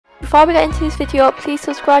Before we get into this video, please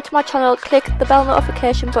subscribe to my channel, click the bell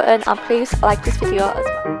notification button and please like this video as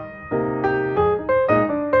well.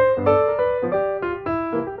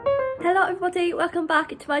 Hello everybody, welcome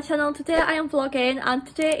back to my channel. Today I am vlogging and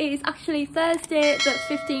today is actually Thursday the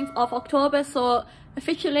 15th of October, so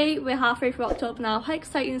officially we're halfway through October now. How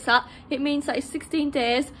exciting is that? It means that it's 16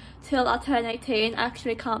 days till I turn 18. I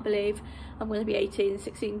actually can't believe I'm going to be 18 and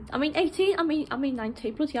 16. I mean 18, I mean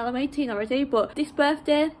 19, bloody hell I'm 18 already, but this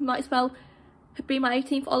birthday might as well be my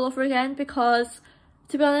 18th all over again because,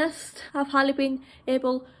 to be honest, I've hardly been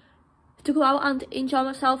able to go out and enjoy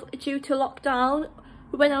myself due to lockdown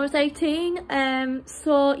when I was 18.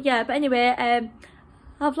 So yeah, but anyway,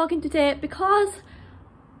 I'm vlogging today because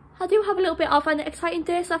I do have a little bit of an exciting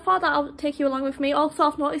day, so I thought that I'll take you along with me. Also,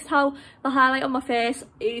 I've noticed how the highlight on my face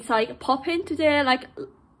is like popping today, like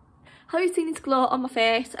how you've seen this glow on my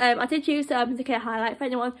face. I did use the Urban Decay highlight for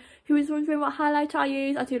anyone who is wondering what highlight I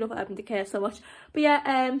use. I do love Urban Decay so much. But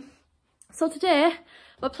yeah, so today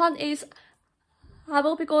my plan is I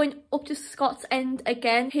will be going up to Scott's End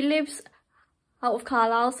again. He lives out of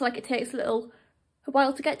Carlisle, so like it takes a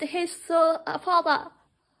while to get to his, so I thought that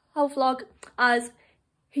I'll vlog, as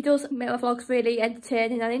he does make my vlogs really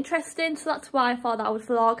entertaining and interesting, so that's why I thought that I would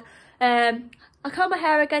vlog. I curled my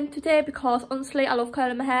hair again today because honestly I love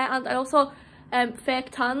curling my hair, and I also fake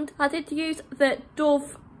tanned. I did use the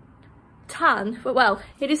Dove tan, but well,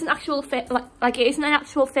 it isn't actual fake, like it isn't an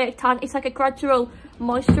actual fake tan, it's like a gradual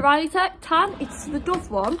moisturiser tan. It's the Dove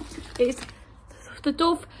one. It's the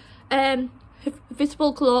Dove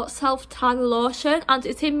Visible Glow Self Tan Lotion, and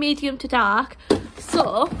it's in medium to dark,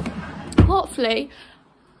 so hopefully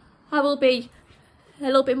I will be a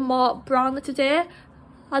little bit more browner today.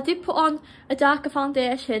 I did put on a darker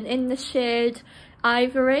foundation in the shade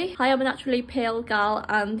Ivory. I am a naturally pale gal,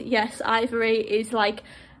 and yes, Ivory is like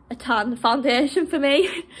a tan foundation for me.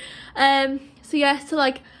 So yeah, so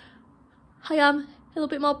like I am a little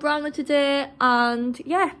bit more browner today, and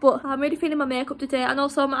yeah, but I'm really feeling my makeup today. And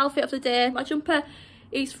also my outfit of the day, my jumper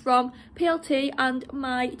is from PLT and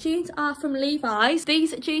my jeans are from Levi's.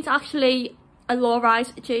 These jeans are actually a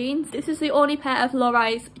low-rise jeans. This is the only pair of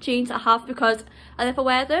low-rise jeans I have because I never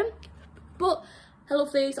wear them, but I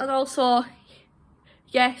love these. And also,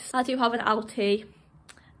 yes, I do have an outie.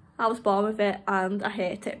 I was born with it and I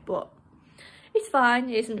hate it, but it's fine.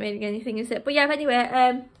 It isn't really anything, is it? But yeah,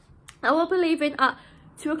 anyway, I will be leaving at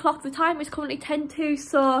 2 o'clock. The time is currently 10 to,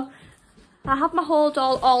 so I have my hold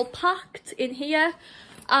all packed in here,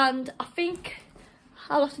 and I think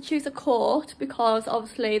I'll have to choose a coat because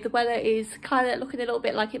obviously the weather is kind of looking a little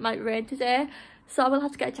bit like it might rain today, so I will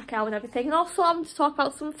have to get a jacket out and everything. And also I'm to talk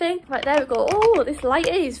about something. Right, there we go. Oh, this light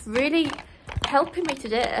is really helping me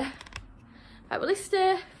today. Right, well this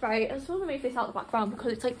day, right, I just want to move this out of the background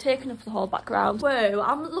because it's like taking up the whole background. Whoa,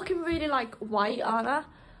 I'm looking really like white, aren't I?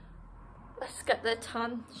 Let's get the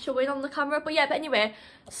tan showing on the camera. But yeah, but anyway,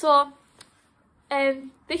 so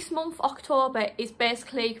this month, October, is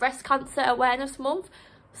basically Breast Cancer Awareness Month.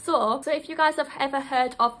 So if you guys have ever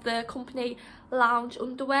heard of the company Lounge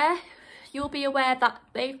Underwear, you'll be aware that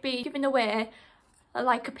they've been giving away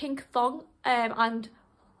like a pink thong, and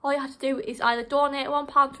all you have to do is either donate £1,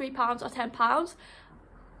 £3 or £10,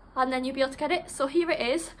 and then you'll be able to get it. So here it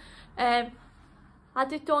is. I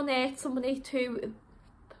did donate some money to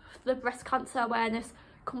the Breast Cancer Awareness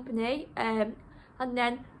Company, and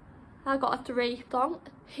then I got a 3 thong.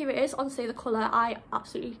 Here it is. Honestly, the colour, I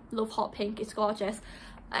absolutely love hot pink, it's gorgeous.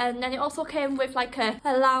 And then it also came with like a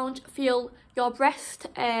Lounge Feel Your Breast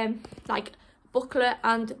like booklet,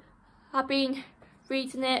 and I've been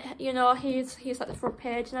reading it, you know. Here's like the front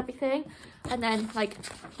page and everything, and then like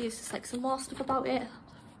here's just like some more stuff about it,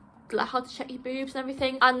 like how to check your boobs and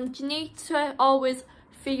everything. And you need to always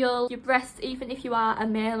feel your breasts even if you are a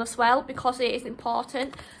male as well, because it is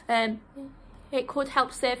important. It could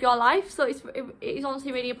help save your life, so it is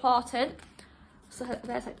honestly really important. So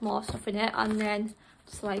there's like more stuff in it, and then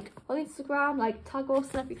just like on Instagram, like tag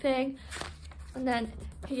us and everything. And then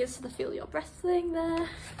here's the Feel Your Breast thing there.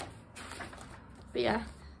 But yeah,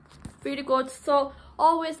 really good. So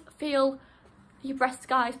always feel your breasts,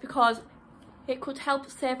 guys, because it could help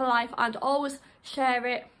save a life, and always share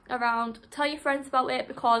it around, tell your friends about it,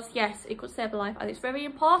 because yes, it could save a life and it's very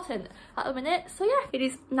important at the minute. So yeah, it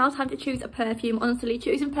is now time to choose a perfume. Honestly,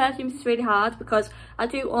 choosing perfumes is really hard because I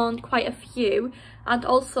do own quite a few, and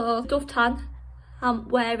also Dove Tan I'm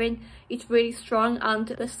wearing is really strong, and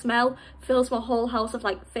the smell fills my whole house of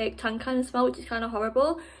like fake tan kind of smell, which is kind of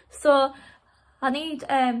horrible. So I need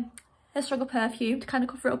a stronger perfume to kind of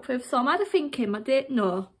cover it up with. So I'm either thinking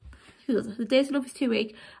the Days of Love is too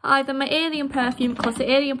weak. Either my Alien perfume, because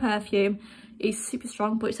the Alien perfume is super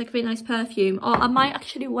strong, but it's like a really nice perfume. Or I might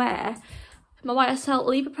actually wear my YSL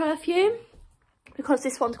Libra perfume, because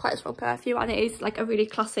this one's quite a strong perfume and it is like a really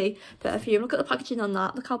classy perfume. Look at the packaging on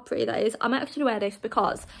that, look how pretty that is. I might actually wear this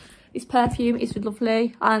because this perfume is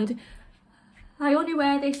lovely, and I only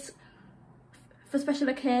wear this for special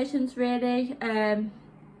occasions really. I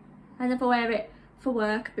never wear it for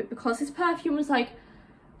work, but because this perfume was like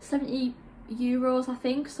 €70 I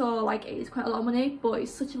think, so like it's quite a lot of money, but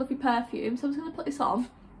it's such a lovely perfume, so I'm just going to put this on.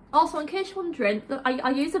 Also, in case you're wondering,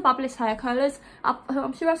 I use the Fabulous hair colours.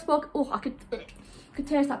 I'm sure I spoke. Oh, I could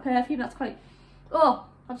taste that perfume. That's quite. Oh,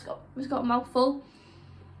 I've just got a mouthful.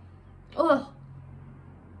 Oh,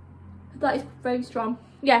 that is very strong.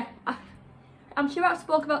 Yeah, I'm sure I've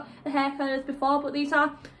spoke about the hair colours before, but these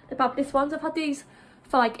are the Fabulous ones. I've had these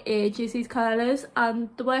for like ages, these colours, and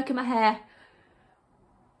they work in my hair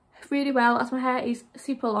really well, as my hair is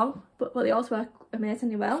super long, but they also work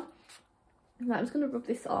amazingly well. Right, I'm just going to rub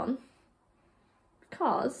this on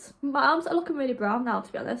because my arms are looking really brown now,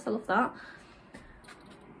 to be honest. I love that.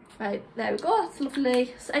 Right, there we go. It's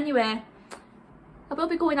lovely. So anyway, I will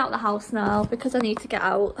be going out the house now because I need to get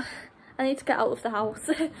out. I need to get out of the house.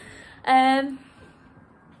 But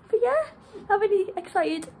yeah, I'm really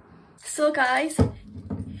excited. So guys,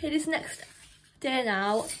 it is next day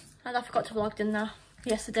now, and I forgot to vlog, didn't I?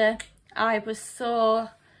 Yesterday. I was so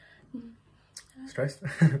stressed.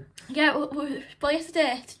 Yeah, well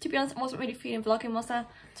yesterday, to be honest, I wasn't really feeling vlogging, was I?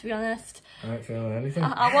 To be honest. I don't feel anything.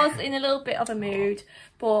 I was in a little bit of a mood,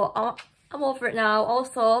 but I'm over it now.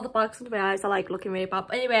 Also, the bags under my eyes are like looking really bad.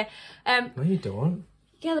 But anyway, no you don't.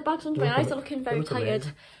 Yeah, the bags under my eyes are looking very tired.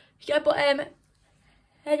 Amazing. Yeah, but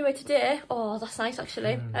anyway, today, oh that's nice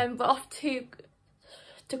actually. We're off to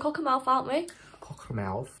Cockermouth, aren't we?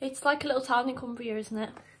 Cockermouth. It's like a little town in Cumbria, isn't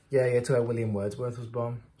it? Yeah, to where William Wordsworth was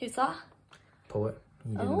born. Who's that? Poet.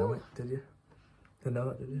 You didn't know it, did you? Didn't know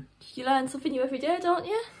that, did you? You learn something new every day, don't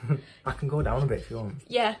you? I can go down a bit if you want.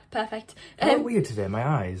 Yeah, perfect. Weird today, my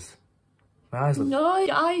eyes. My eyes look... No,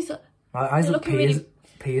 your eyes... My eyes look really...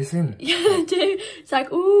 piercing. Yeah, they do. It's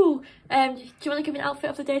like, ooh, do you want to give an outfit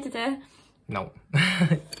of the day today? No.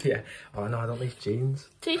 Yeah. Oh no, I don't need jeans.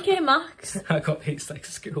 TK Maxx. I got these like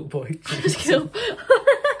schoolboy jeans. School.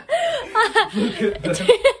 You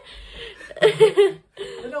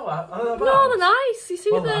know what? No, they're nice. You see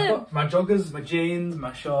them? I've got my joggers, my jeans,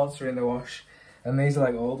 my shorts are in the wash, and these are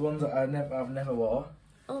like old ones that I've never wore.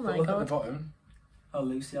 Oh my look god! At the bottom. How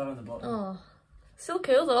loose they are on the bottom. Oh, still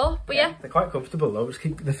cool though. But yeah, they're quite comfortable though. Just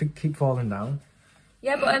keep falling down.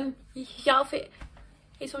 Yeah, but your outfit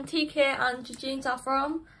is from TK and your jeans are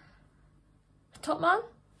from Top Man.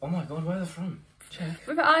 Oh my god, where are they from? Check.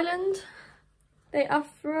 River Island. They are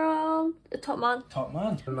from the Top Man. Top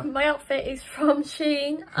Man. My outfit is from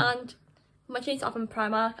Shein, and my jeans are from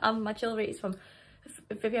Primark, and my jewellery is from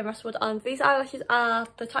Vivienne Westwood. And these eyelashes are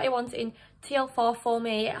the tiny ones in TL4 for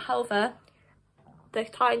me. However, they're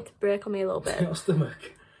starting to break on me a little bit. Your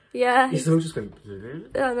stomach. Yeah. Your stomach just went...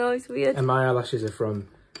 I know, it's weird. And my eyelashes are from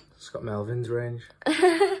Scott Melvin's range.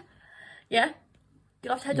 Yeah.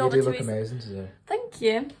 You'll have to head over to You do look amazing today. Thank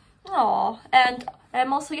you. Aww. And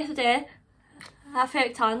also yesterday, I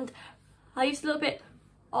faked tanned. I used a little bit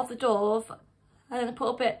of the Dove, and then I put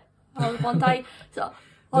a bit of Bondi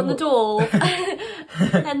on the Dove,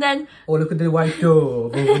 and then... Oh, look at the white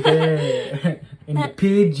Dove over there, in the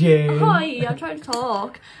pigeon. Hi, I'm trying to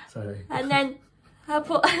talk. Sorry. And then I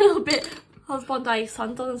put a little bit of Bondi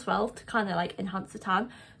sand on as well to kind of like enhance the tan.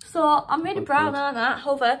 So I'm really brown, aren't I?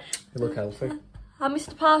 However, you look healthy. I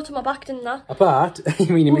missed a part on my back, didn't I? A part?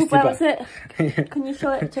 You mean you missed your back? Where was it? Can you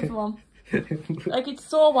show it to everyone? Like, it's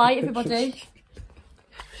so white, everybody.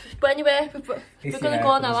 But anyway, we're going to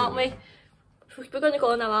go now, aren't we? We're going to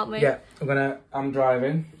go now, aren't we? Yeah, I'm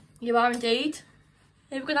driving. You are indeed.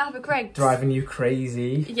 We're going to have a Greggs. Driving you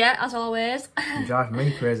crazy. Yeah, as always. You driving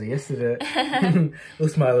me crazy yesterday. We'll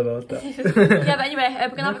smile about that. Yeah, but anyway, we're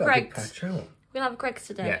going to have a Greggs. We're going to have a Greggs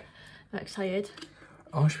today. Yeah. I'm excited.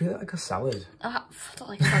 Oh, should we get like a salad? I don't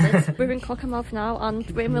like salads. We're in Cockermouth now, and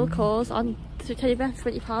we're in Wilco's, and to tell you about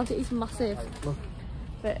 £20, it is massive. Look.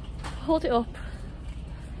 But hold it up.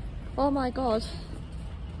 Oh my god.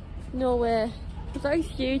 No way. That is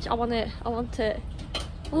huge. I want it. I want it.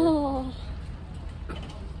 Oh.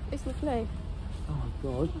 It's lovely. Oh my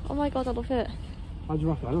god. Oh my god, I love it. How'd you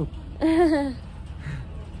wrap that up? Oh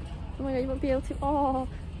my god, you won't be able to. Oh.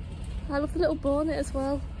 I love the little bonnet as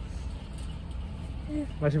well.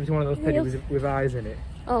 Imagine if it's one of those pennies with eyes in it.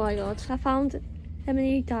 Oh my god, I found a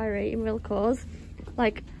mini diary in Wilco's.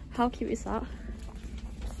 Like, how cute is that?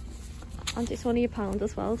 And it's only £1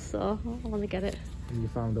 as well, so I want to get it. And you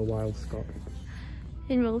found a wild Scot.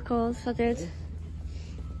 In Wilco's, I did.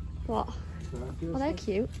 What? Oh, they're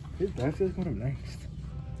cute. Whose birthday's coming up next?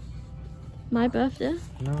 My birthday?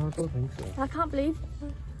 No, I don't think so. I can't believe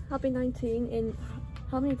I'll be 19 in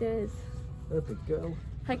how many days? You're a big girl.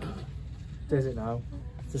 Like, What is it now?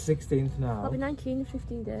 It's the 16th now. I'll be 19 in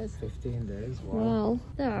 15 days. 15 days. Wow. Well,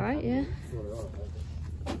 they're alright, yeah.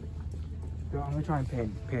 I'm gonna try and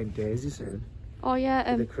paint daisies soon. Oh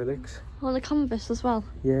yeah, With acrylics. on the canvas as well.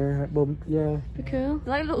 Yeah, well, yeah. Be cool.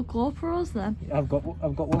 They're like little GoPros then. I've got one Oh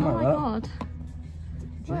like my that. god.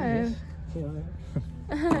 Wow.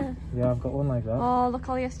 Yeah. Yeah, I've got one like that. Oh, look,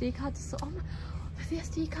 all the SD cards are so... Oh my... The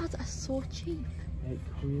SD cards are so cheap.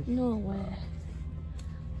 £8. No way.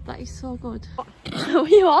 That is so good.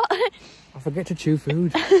 You what? I forget to chew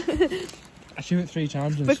food. I chew it 3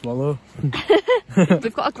 times and swallow.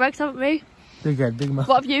 We've got a Greggs, haven't we? Big head, big mouth.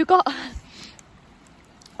 What have you got?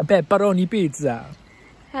 A pepperoni pizza.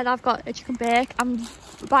 And I've got a chicken bake. I'm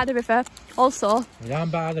by the river. Also, I'm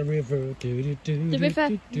by the river. the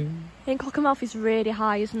river in Cockermouth is really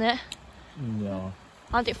high, isn't it? No.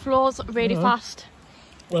 And it flows really fast.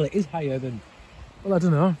 Well, it is higher than... Well, I don't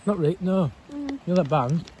know. Not really, no. You know that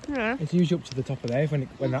bank? Yeah. It's usually up to the top of there when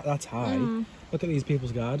that's high. Look at these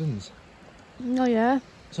people's gardens. No, yeah.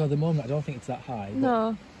 So at the moment, I don't think it's that high.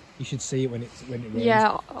 No. You should see it when it rains.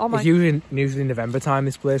 Yeah, oh my... It's usually November time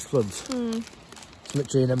this place floods. It's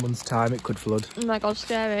literally in a month's time it could flood. Oh my god,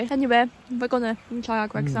 scary. Anyway, we're gonna try our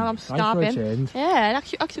Greggs now. I'm starving. Nice. Yeah,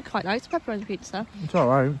 actually quite nice pepperoni pizza. It's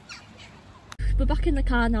alright. We're back in the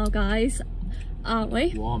car now, guys, aren't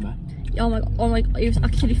we? Warmer. Oh my god, it was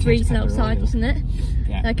actually freezing outside, wasn't it?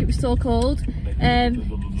 Yeah. Like, it was so cold.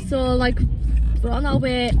 So like, we're on our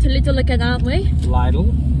way to Lidl again, aren't we?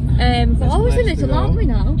 Lidl. We're always in Lidl, aren't we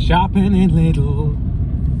now? Shopping in Lidl.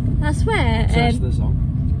 I swear, That's the song.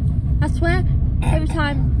 I swear, every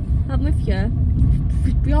time I'm with you,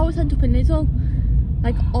 we always end up in Lidl.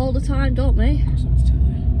 Like, all the time, don't we? Someone's telling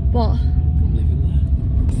you. What? I'm living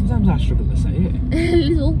there. Sometimes I struggle to say it.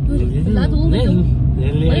 Lidl.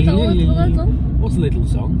 What's the Lidl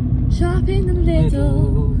song? Shopping in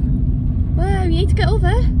Lidl. Well, you need to get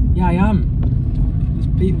over. Yeah, I am.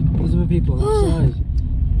 There's other people on that side.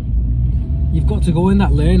 You've got to go in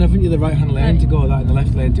that lane, haven't you? The right hand lane to go that and the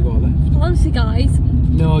left lane to go left. Honestly, guys.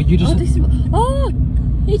 No, you just...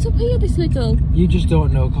 It's up here, this Lidl. You just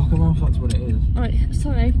don't know Cockermouth, that's what it is. Right,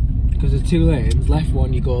 sorry. Because there's 2 lanes, left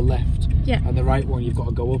one you go left, yeah, and the right one you've got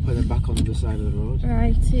to go up and then back onto the side of the road.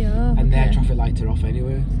 Right, yeah. And their traffic lights are off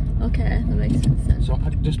anyway. Okay, that makes sense then. So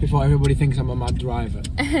just before everybody thinks I'm a mad driver.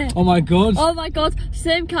 Oh my god! Oh my god,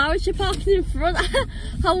 same car as you parked in front.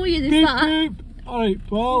 How weird is that? Alright,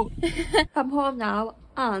 Paul. I'm home now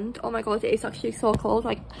and oh my god, it is actually so cold.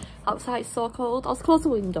 Like, outside it's so cold. I'll close the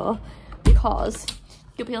window because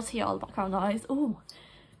you'll be able to hear all the background noise. Oh,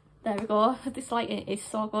 there we go. This lighting is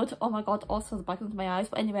so good. Oh my god, also the back under my eyes.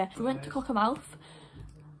 But anyway, we went to Cockermouth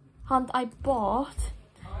and I bought...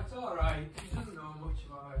 Oh, it's alright. She doesn't know much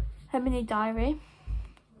about it. Her mini diary.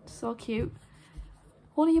 So cute.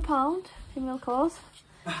 £1 in Wilco's.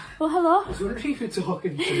 Well, hello. I was wondering who you're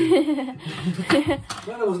talking to.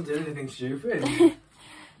 Glad I wasn't doing anything stupid.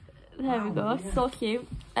 There we go. Yeah. So cute.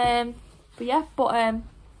 But yeah, but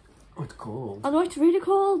oh, it's cold. I know it's really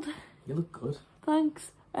cold. You look good.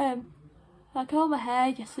 Thanks. I curled my hair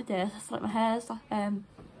yesterday, so like my hair's a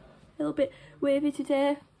little bit wavy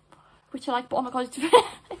today, which I like, but oh my god, it's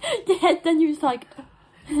the head then you was like...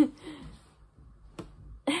 Did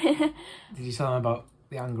you tell them about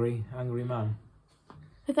the angry man?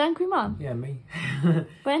 The angry man? Yeah, me.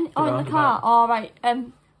 When? Oh, in the car? Oh, right.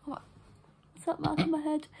 What's that mark on my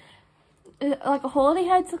head? Like a holy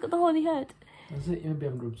head? Look at the holy head. Is it? You maybe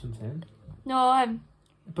haven't rubbed something? No, A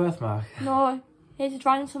birthmark? No, here's a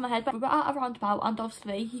dryness on my head. But we're at a roundabout and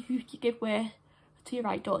obviously you give way to your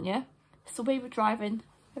right, don't you? So we were driving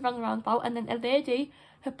around the roundabout and then a lady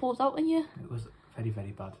had pulled out on you. It was very,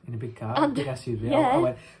 very bad. In a big car, and, big SUV. Yeah. I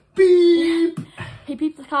went, beep! He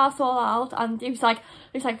beeped the car so loud and he was like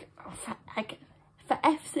oh, for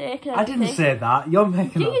F's sake. I didn't say that. You're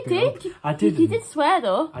making that did. I didn't. You did swear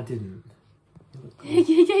though. I didn't.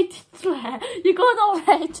 You did swear. You're going all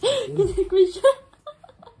red. I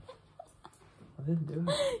didn't do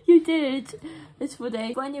it. You did. It's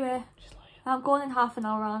funny. But anyway, I'm going in half an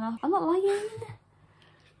hour, Anna. I'm not lying.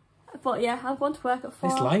 But yeah, I'm going to work at 4.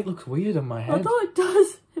 This light looks weird on my head. Although it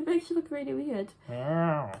does. It makes you look really weird.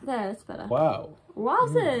 Wow. There, it's better. Wow.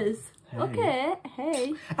 Wowzers. Hey. Okay,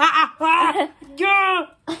 hey.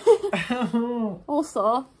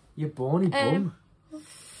 Also, you bony bum.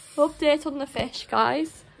 Update on the fish,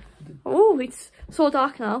 guys. Oh, it's so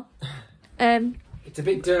dark now. It's It's a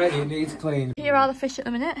bit dirty, it needs clean. Here are the fish at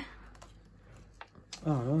the minute.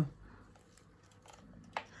 Oh,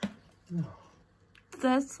 no.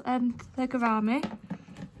 There's the gourami.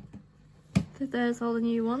 There's all the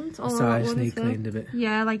new ones. All Sorry, I just one need cleaned a bit.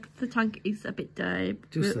 Yeah, like the tank is a bit dirty.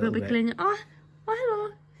 Just we'll be cleaning. Oh,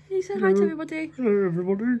 hello. You say hi to everybody. Hello,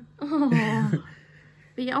 everybody. Oh.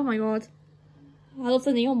 But yeah, oh my god. I love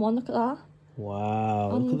the neon one, look at that.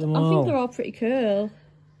 Wow, And look at them I all. think they're all pretty cool.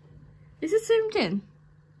 Is it zoomed in?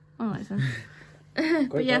 Oh, it's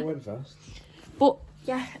but yeah. That went fast. But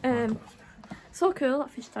yeah, so cool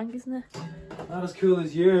that fish tank, isn't it? Not as cool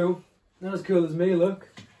as you. Not as cool as me, look.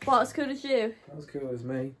 What, as cool as you? Not as cool as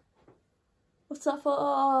me. What's that photo?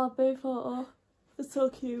 Oh, baby photo. It's so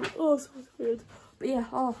cute. Oh, so good. But yeah,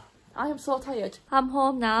 oh, I am so tired. I'm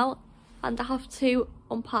home now and I have to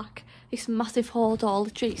unpack this massive hold all.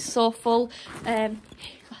 Literally so full.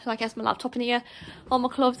 I guess my laptop in here, all my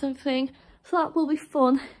clothes and everything. So that will be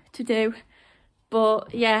fun to do.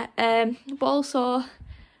 But yeah, but also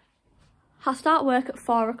I start work at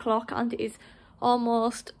 4 o'clock and it is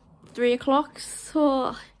almost 3 o'clock.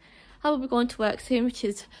 So I will be going to work soon, which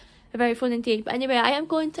is very fun indeed. But anyway, I am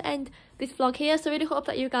going to end this vlog here. So I really hope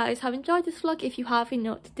that you guys have enjoyed this vlog. If you have, you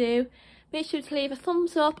know what to do. Make sure to leave a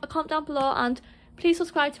thumbs up, a comment down below, and please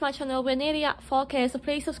subscribe to my channel. We're nearly at 4k, so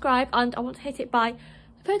please subscribe, and I want to hit it by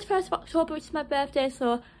the 31st of October, which is my birthday,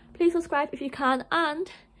 so please subscribe if you can. And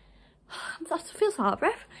that feels out of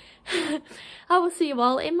breath. I will see you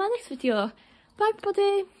all in my next video. Bye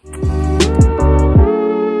everybody.